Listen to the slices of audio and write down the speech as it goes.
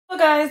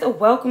guys,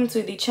 welcome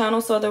to the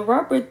channel. So the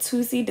rapper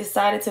Toosii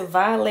decided to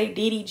violate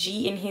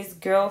DDG and his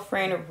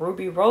girlfriend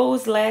Rubi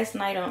Rose last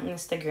night on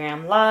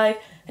Instagram Live.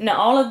 And now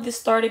all of this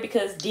started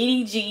because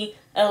DDG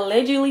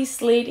allegedly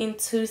slid in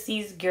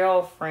Toosii's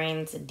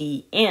girlfriend's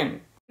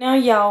DM. Now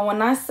y'all,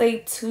 when I say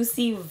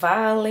Toosii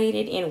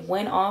violated and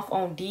went off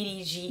on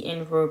DDG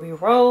and Rubi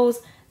Rose,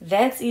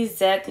 that's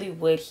exactly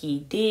what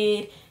he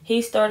did.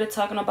 He started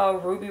talking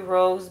about Rubi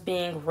Rose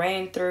being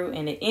ran through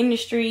in the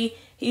industry.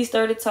 He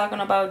started talking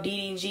about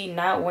DDG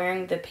not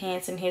wearing the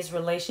pants in his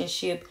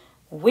relationship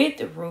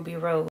with Rubi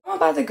Rose. I'm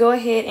about to go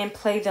ahead and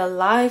play the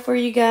live for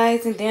you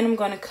guys, and then I'm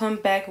going to come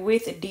back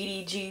with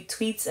DDG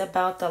tweets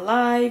about the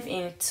live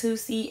and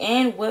Toosii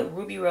and what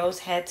Rubi Rose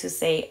had to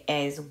say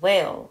as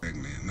well.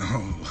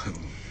 No.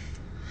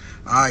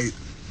 Alright.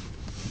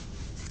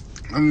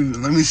 Let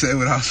me say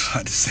what I was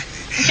about to say.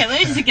 Okay, let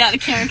me just get out the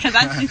camera because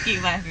I just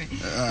keep laughing. You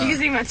can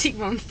see my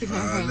cheekbones sticking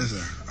out.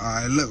 Listen.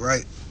 Alright, look,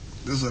 right?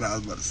 This is what I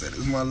was about to say. This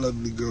is my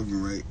lovely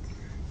girlfriend, right?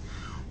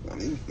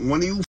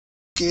 One of you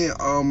yeah.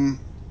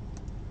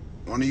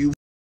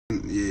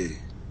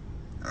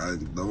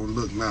 Don't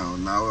look now. I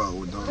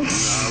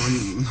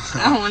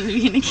don't want to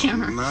be in the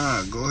camera.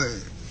 Nah, go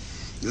ahead.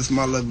 This is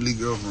my lovely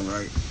girlfriend,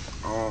 right?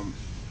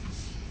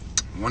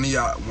 One of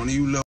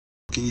you little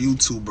fucking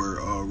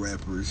YouTuber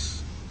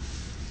rappers,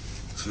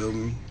 feel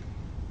me?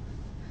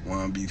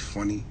 Wanna be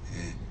funny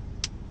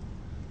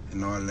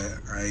and all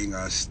that. I ain't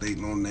gotta state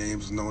no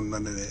names, none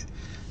of that.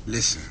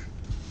 Listen,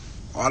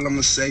 all I'm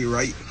gonna say,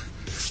 right?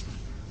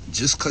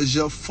 Just cause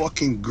your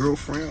fucking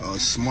girlfriend are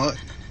smart,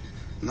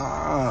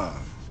 nah.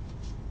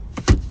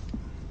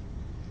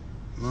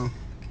 No.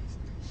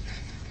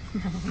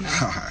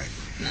 Alright.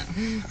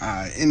 No.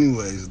 Alright,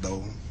 anyways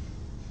though.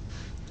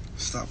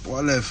 Stop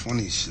all that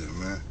funny shit,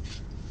 man.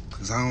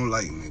 Cause I don't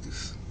like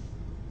niggas.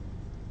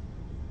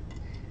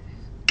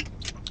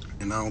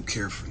 And I don't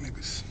care for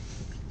niggas.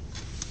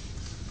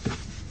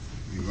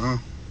 You know?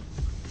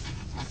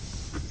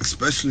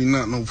 Especially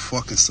not no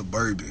fucking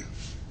suburban.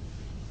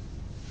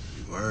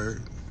 You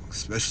heard?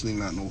 Especially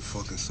not no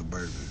fucking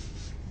suburban.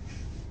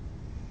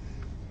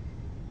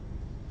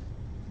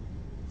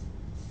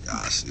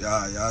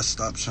 Y'all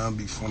stop trying to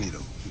be funny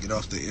though. Get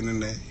off the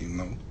internet, you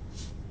know.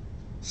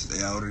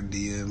 Stay out of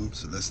DMs,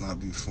 so let's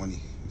not be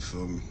funny. You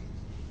feel me?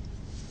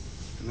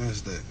 And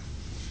that's that.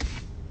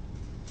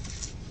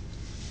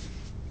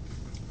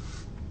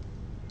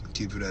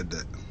 Keep it at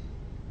that.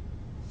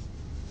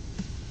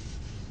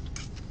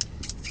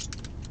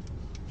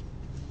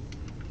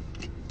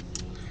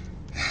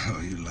 Oh,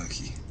 you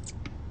lucky.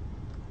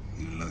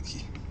 You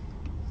lucky.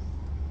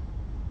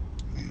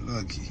 You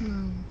lucky.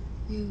 No,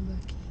 you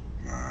lucky.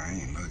 Nah,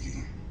 I ain't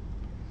lucky.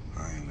 I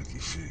ain't lucky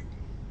shit.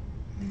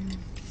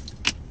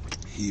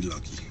 He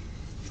lucky.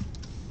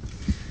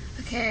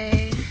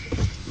 Okay.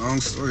 Long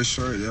story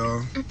short,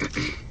 y'all.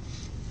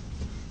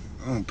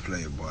 I don't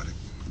play about it.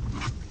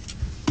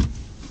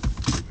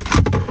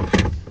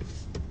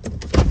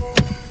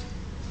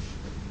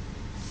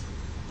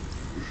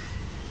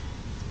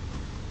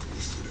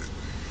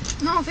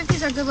 No,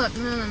 50s are good luck.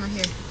 No,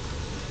 here.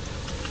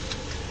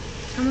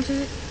 How much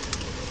is it?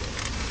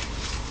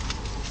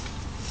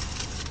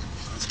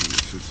 That's gonna be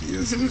 50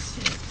 yesterday.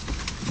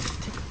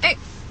 Hey!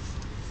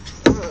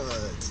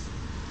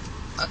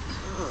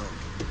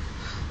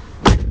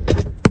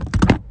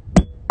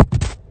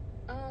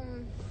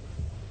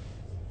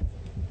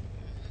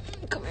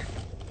 Come here.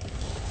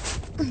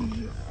 I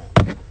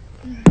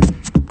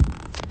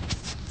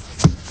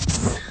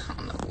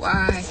don't know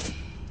why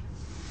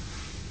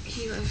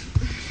he was.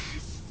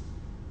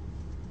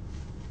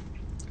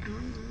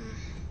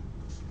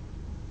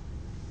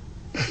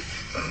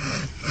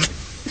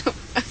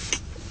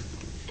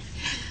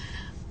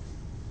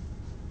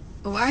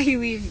 Why he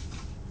leave?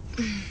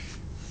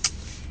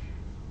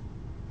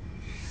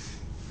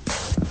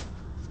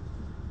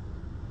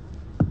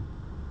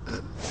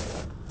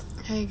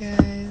 Hey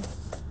guys.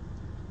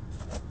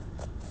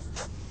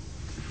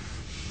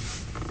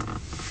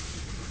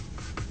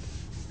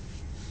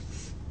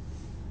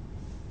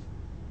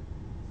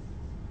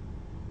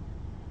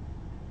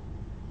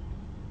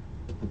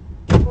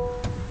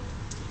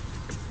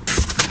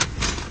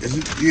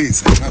 You ain't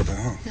saying nothing,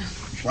 huh? No.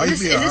 Why you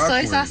being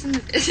awkward?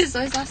 Is this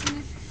soy sauce in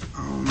it? I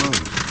don't know.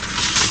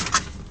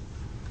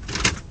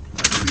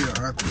 Why you being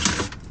awkward?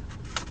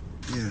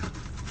 Yeah.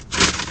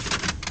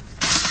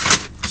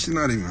 She's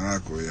not even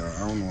awkward, y'all. I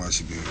don't know why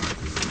she being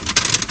awkward.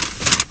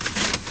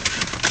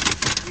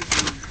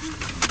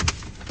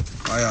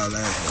 Why y'all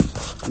laughing?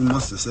 You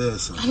must have said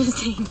something. I didn't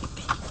say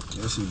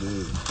anything. Yes, you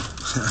did.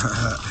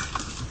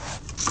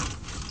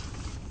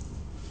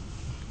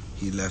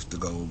 He left to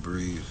go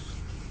breathe.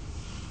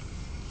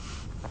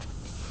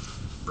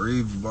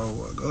 Breathe,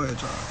 bro. Go ahead,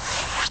 try.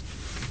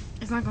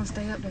 It's not gonna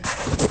stay up there.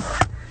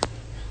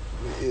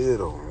 Yeah,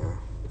 though, man.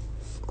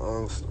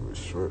 Long story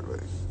short,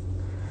 like,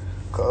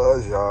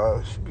 cause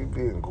y'all, she be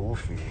being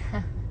goofy.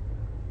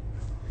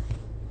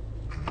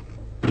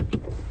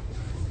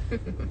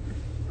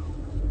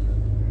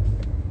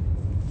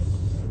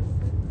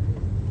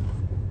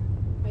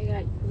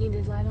 Need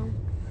this light on?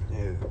 Yeah.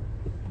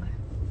 Okay.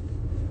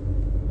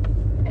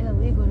 It's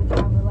illegal to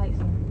drive with lights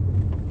on.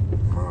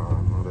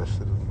 No, that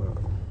shit is not.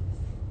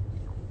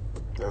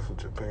 That's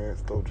what your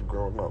parents told you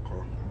growing up,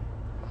 huh?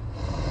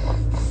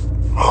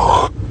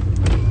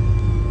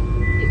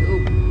 It's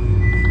open.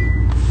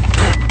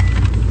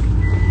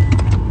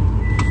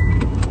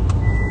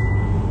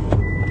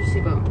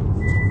 Seatbelt.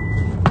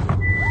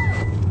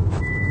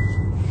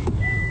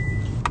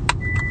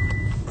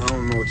 I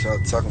don't know what y'all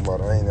talking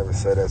about. I ain't never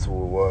said that's who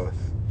it was.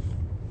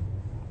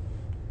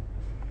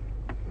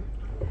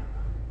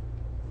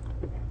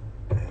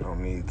 I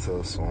don't need to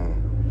assume.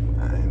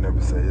 I ain't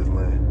never said his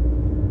name.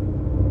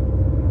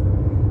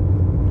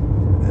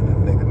 And the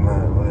nigga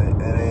not like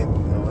it ain't.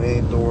 You know, we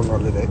ain't doing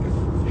all of that.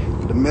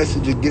 The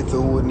message will get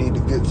to who it need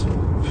to get to.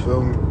 You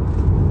feel me?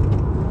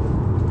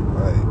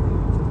 Like,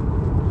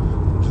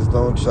 just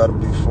don't try to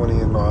be funny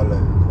and all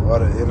that. All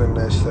the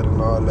internet shit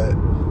and all that.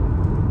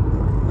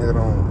 Nigga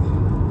don't.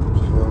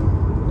 Feel me?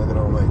 Nigga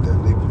don't like that.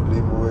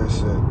 Leave weird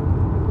shit.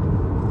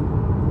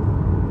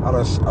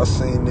 I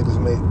seen niggas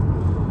make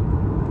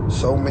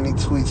so many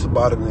tweets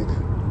about a nigga.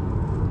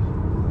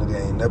 Nigga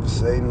ain't never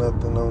say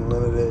nothing on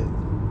none of that.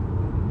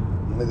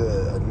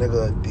 A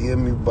nigga DM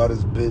me about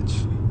his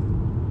bitch.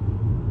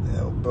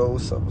 Yo, bro,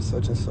 what's up with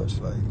such and such?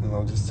 Like, you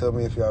know, just tell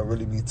me if y'all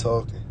really be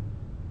talking.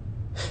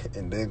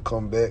 And then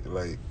come back,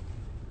 like,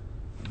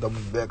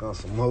 double back on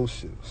some more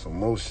shit,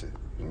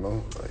 you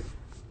know? Like,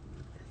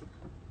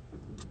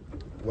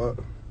 what?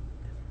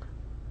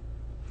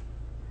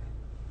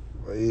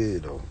 But yeah,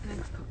 though.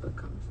 Next topic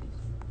conversation.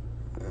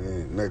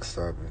 Yeah, next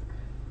topic.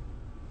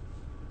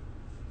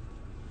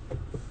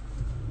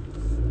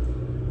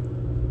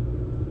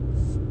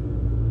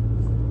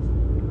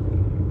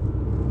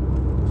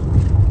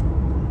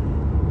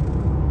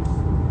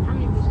 How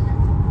many bitches now?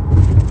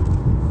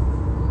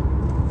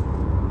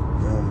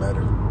 It don't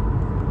matter.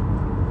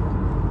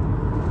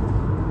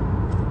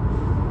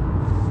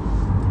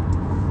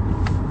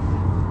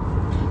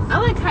 I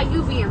like how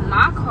you be in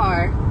my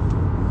car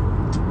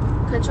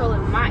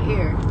controlling my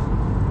ear.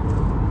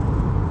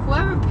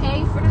 Whoever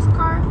paid for this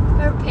car,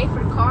 whoever paid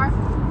for the car,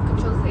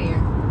 controls the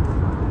air.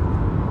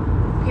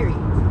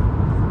 Period.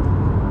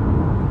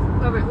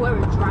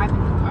 Whoever's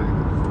driving the car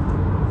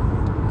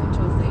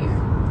controls the air.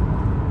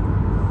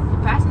 The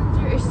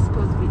passenger is just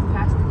supposed to be the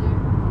passenger.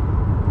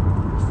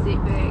 Sit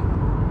back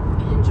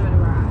and enjoy the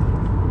ride.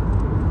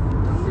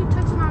 Don't be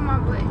touching on my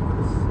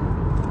buttons.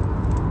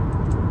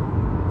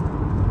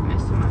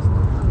 Messing my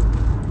stuff up.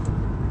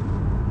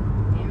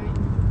 Damn it.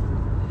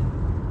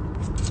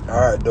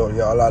 Alright, though,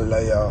 y'all. I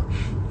love y'all.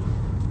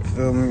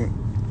 Feel me?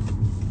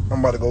 I'm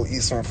about to go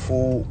eat some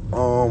food.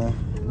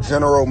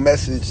 General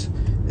message.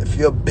 If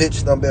your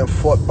bitch done been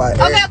fucked by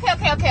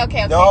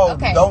Okay. No,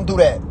 Okay. don't do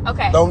that.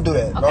 Okay. Don't do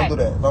that. Okay. Don't do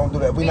that. Don't do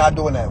that. We not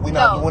doing that. We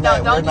not doing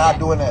that. We're not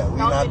doing that. We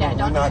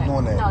not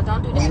doing that. No,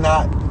 don't do that. We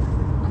not.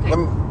 Okay.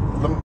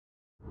 Let me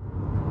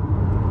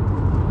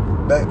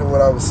back to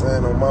what I was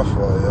saying on my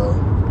fault, y'all.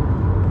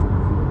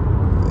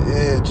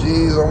 Yeah,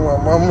 jeez, on my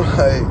mama,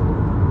 like,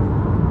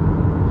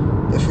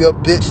 if your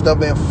bitch done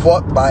been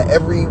fucked by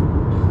every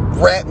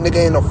rap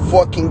nigga in the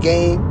fucking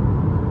game,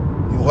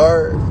 you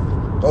heard?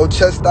 Go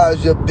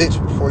chastise your bitch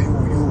before you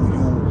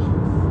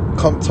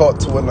come talk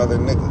to another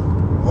nigga.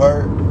 You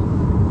heard?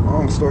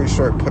 Long story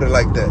short, put it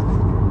like that.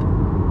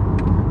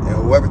 And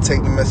whoever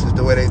take the message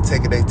the way they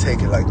take it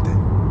like that.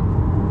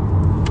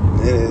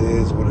 It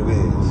is what it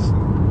is.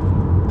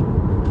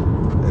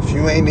 If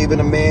you ain't even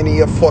a man in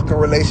your fucking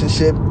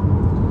relationship,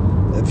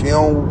 if you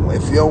don't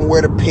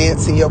wear the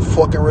pants in your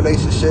fucking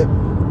relationship,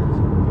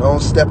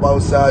 don't step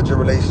outside your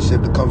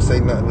relationship to come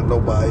say nothing to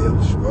nobody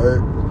else. You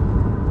heard?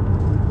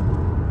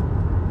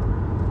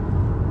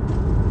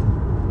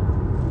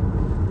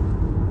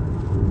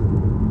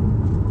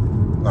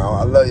 Now,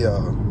 I love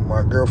y'all.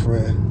 My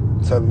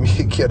girlfriend telling me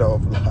to get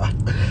off live.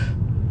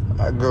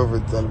 My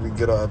girlfriend telling me to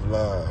get off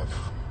live.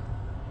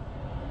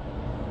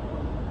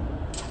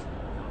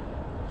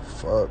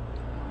 Fuck.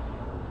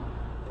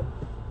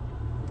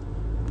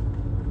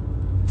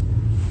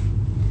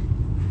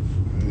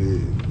 Yeah.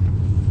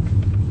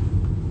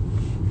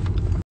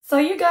 So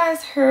you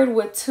guys heard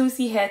what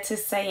Toosii had to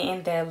say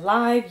in that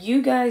live.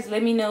 You guys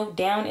let me know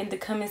down in the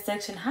comment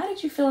section, how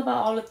did you feel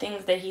about all the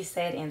things that he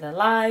said in the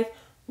live?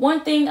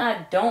 One thing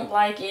I don't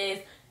like is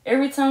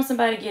every time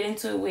somebody get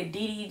into it with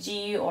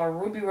DDG or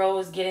Rubi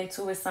Rose get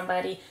into it with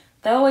somebody,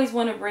 they always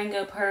want to bring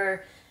up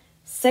her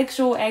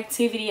sexual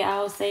activity,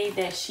 I'll say,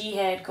 that she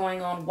had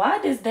going on. Why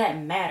does that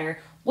matter?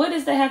 What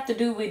does that have to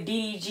do with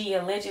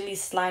DDG allegedly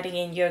sliding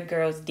in your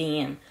girl's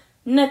DM?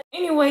 Nothing.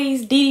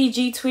 Anyways,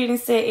 DDG tweeted and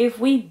said, if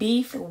we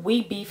beef,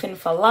 we beefing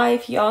for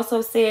life. He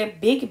also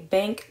said, big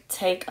bank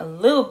take a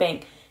little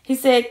bank. He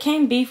said,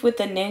 can't beef with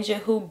a ninja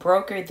who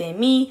broker than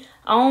me.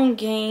 I don't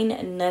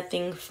gain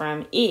nothing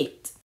from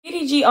it.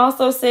 DDG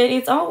also said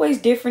it's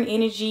always different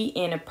energy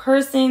in a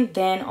person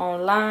than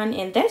online.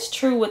 And that's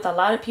true with a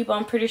lot of people.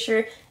 I'm pretty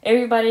sure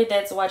everybody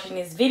that's watching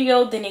this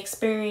video then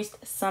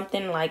experienced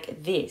something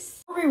like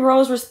this. Rubi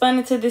Rose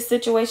responded to this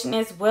situation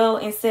as well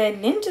and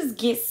said, ninjas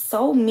get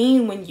so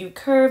mean when you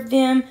curve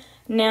them.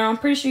 Now, I'm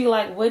pretty sure you're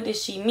like, what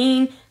does she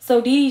mean?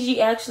 So DDG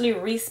actually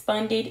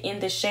responded in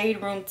the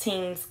Shade Room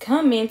team's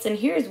comments, and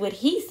here's what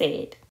he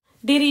said.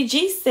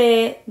 DDG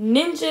said,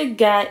 Ninja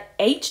got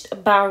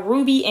H'd by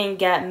Ruby and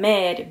got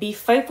mad. Be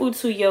faithful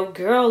to your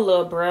girl,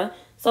 lil' bruh.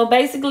 So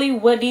basically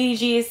what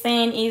DDG is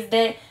saying is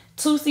that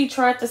Toosii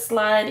tried to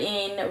slide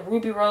in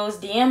Rubi Rose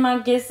DM,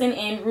 I'm guessing,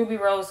 and Rubi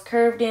Rose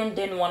curved him,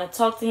 didn't want to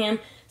talk to him.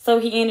 So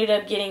he ended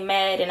up getting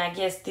mad, and I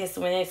guess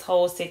when this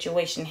whole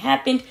situation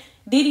happened,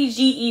 DDG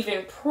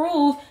even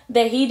proved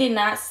that he did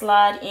not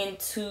slide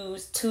into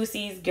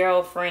Toosii's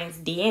girlfriend's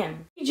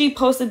DM. DDG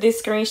posted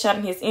this screenshot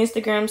in his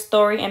Instagram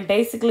story, and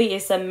basically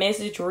it's a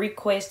message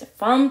request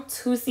from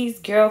Toosii's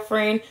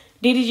girlfriend.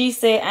 DDG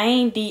said, I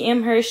ain't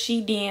DM her,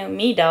 she DM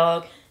me,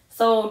 dog.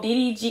 So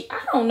DDG,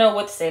 I don't know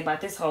what to say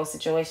about this whole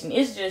situation.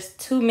 It's just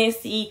too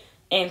messy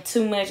and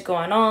too much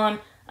going on.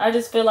 I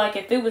just feel like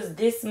if it was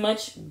this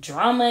much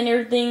drama and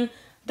everything,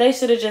 they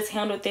should have just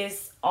handled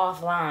this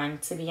offline,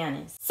 to be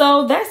honest.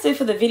 So that's it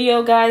for the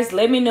video, guys.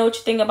 Let me know what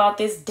you think about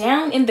this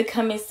down in the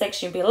comment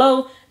section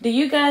below. Do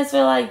you guys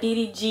feel like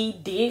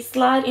DDG did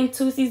slide in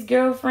Toosii's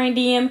girlfriend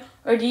DM?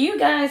 Or do you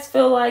guys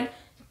feel like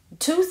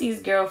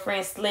Toosii's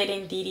girlfriend slid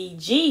in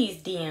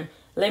DDG's DM?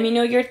 Let me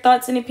know your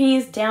thoughts and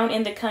opinions down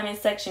in the comment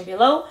section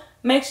below.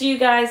 Make sure you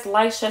guys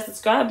like, share,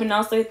 subscribe, and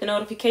also hit the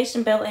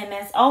notification bell. And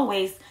as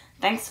always,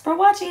 thanks for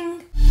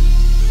watching.